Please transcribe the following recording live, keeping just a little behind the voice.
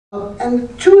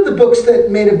And two of the books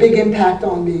that made a big impact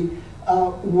on me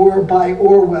were by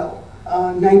Orwell,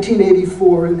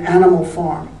 1984 and Animal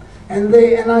Farm. And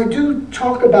I do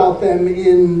talk about them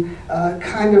in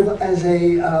kind of as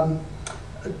a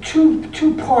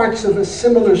two parts of a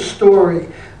similar story.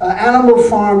 Animal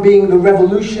Farm being the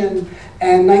revolution,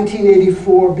 and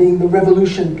 1984 being the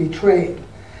revolution betrayed.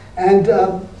 And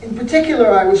in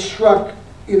particular, I was struck,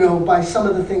 by some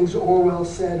of the things Orwell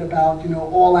said about,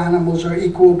 all animals are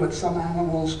equal, but some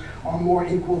animals are more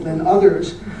equal than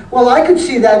others. Well, I could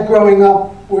see that growing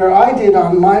up where I did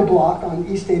on my block on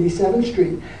East 87th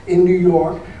Street in New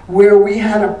York, where we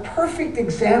had a perfect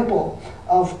example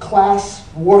of class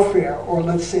warfare, or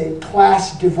let's say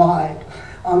class divide.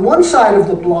 On one side of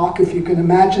the block, if you can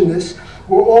imagine this,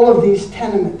 were all of these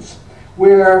tenements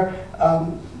where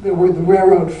there were the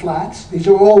railroad flats. These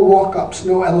are all walk-ups,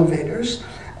 no elevators.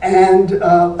 And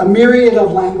a myriad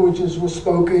of languages were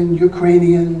spoken: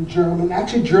 Ukrainian, German.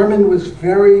 Actually, German was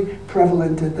very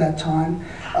prevalent at that time.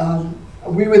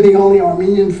 We were the only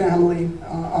Armenian family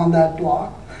on that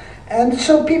block. And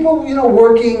so people,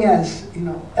 working as,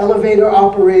 elevator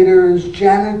operators,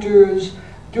 janitors,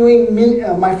 doing,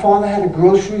 my father had a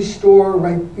grocery store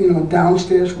right,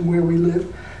 downstairs from where we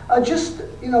lived. Just,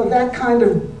 that kind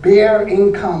of bare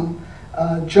income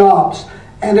jobs.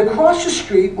 And across the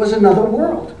street was another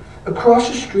world. Across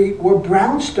the street were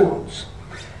brownstones,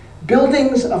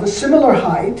 buildings of a similar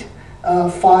height,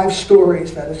 5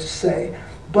 stories, that is to say,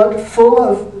 but full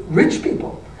of rich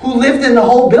people who lived in the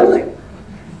whole building.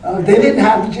 They didn't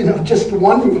have, just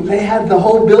one room. They had the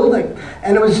whole building,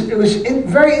 and it was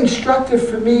very instructive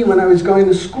for me when I was going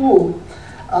to school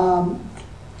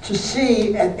to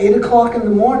see at 8 o'clock in the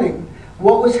morning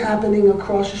what was happening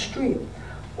across the street.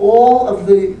 All of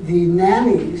the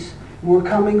nannies were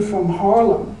coming from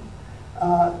Harlem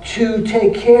to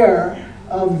take care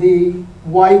of the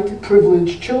white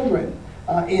privileged children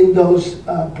in those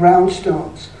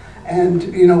brownstones.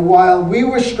 And while we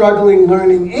were struggling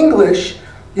learning English,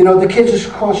 the kids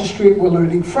across the street were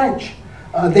learning French.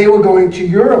 They were going to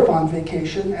Europe on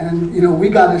vacation, and we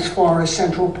got as far as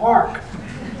Central Park,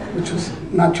 which was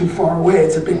not too far away.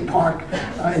 It's a big park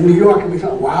in New York, and we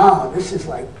thought, wow, this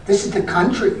is the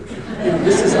country.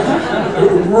 This is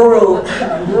a rural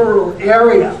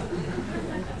area.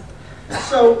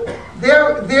 So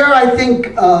there I think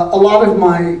a lot of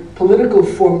my political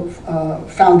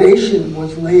foundation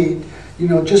was laid,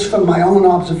 just from my own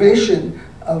observation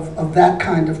of that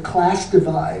kind of class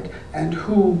divide and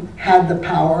who had the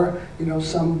power.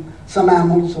 Some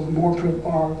animals are more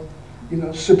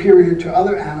superior to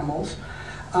other animals,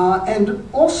 and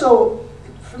also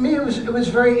for me it was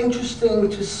very interesting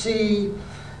to see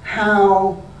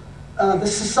how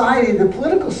the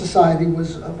political society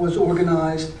was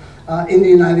organized in the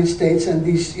United States, and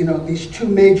these two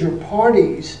major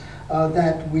parties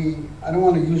that I don't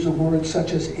want to use a word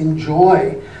such as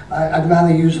enjoy. I'd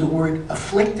rather use the word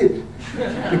afflicted,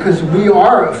 because we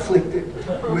are afflicted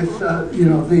with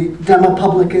the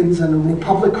Demopublicans and the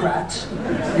Republicrats.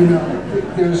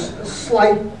 There's a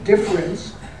slight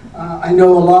difference. I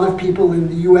know a lot of people in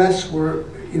the U.S. were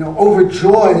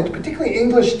overjoyed, particularly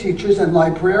English teachers and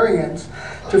librarians,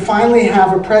 to finally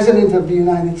have a president of the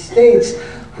United States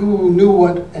who knew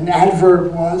what an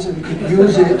adverb was and could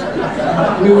use it,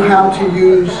 knew how to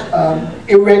use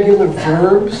irregular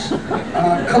verbs,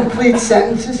 complete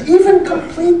sentences, even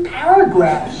complete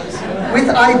paragraphs with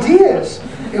ideas.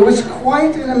 It was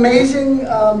quite an amazing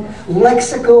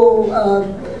lexical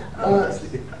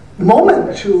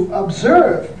moment to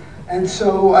observe. And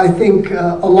so I think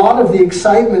a lot of the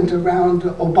excitement around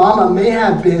Obama may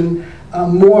have been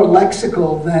more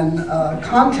lexical than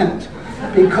content,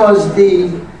 because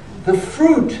the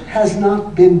fruit has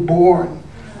not been born.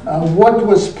 What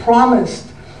was promised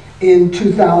in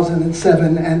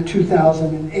 2007 and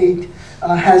 2008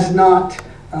 has not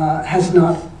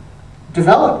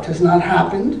developed, has not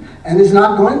happened, and is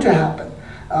not going to happen.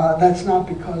 That's not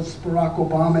because Barack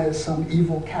Obama is some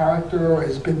evil character or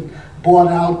has been bought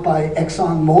out by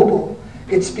ExxonMobil.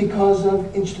 It's because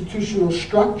of institutional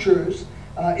structures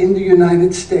in the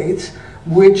United States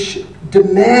which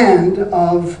demand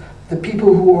of the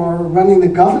people who are running the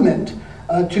government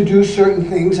to do certain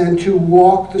things and to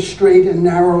walk the straight and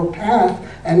narrow path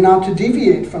and not to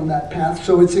deviate from that path.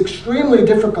 So it's extremely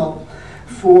difficult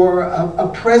for a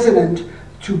president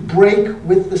to break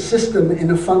with the system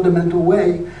in a fundamental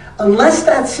way, unless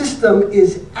that system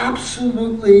is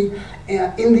absolutely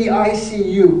in the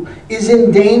ICU, is in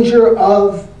danger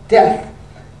of death,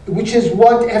 which is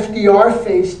what FDR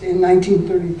faced in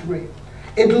 1933.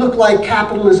 It looked like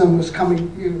capitalism was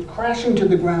coming crashing to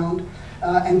the ground,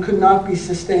 and could not be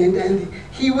sustained. And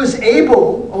he was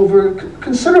able, over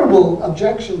considerable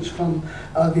objections from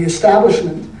the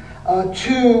establishment,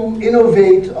 to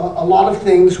innovate a lot of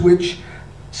things which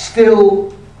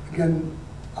still, again,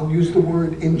 I'll use the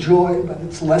word enjoy, but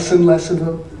it's less and less of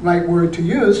a right word to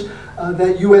use,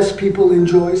 that US people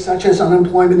enjoy, such as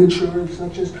unemployment insurance,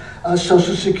 such as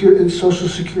Social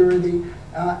Security,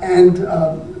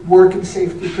 and work and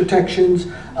safety protections.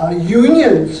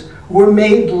 Unions were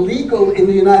made legal in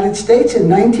the United States in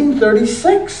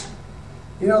 1936.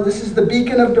 You know, this is the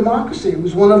beacon of democracy. It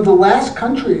was one of the last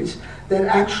countries that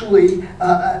actually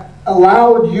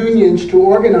allowed unions to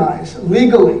organize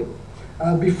legally.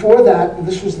 Before that,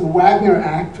 this was the Wagner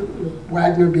Act,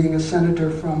 Wagner being a senator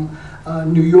from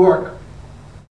New York.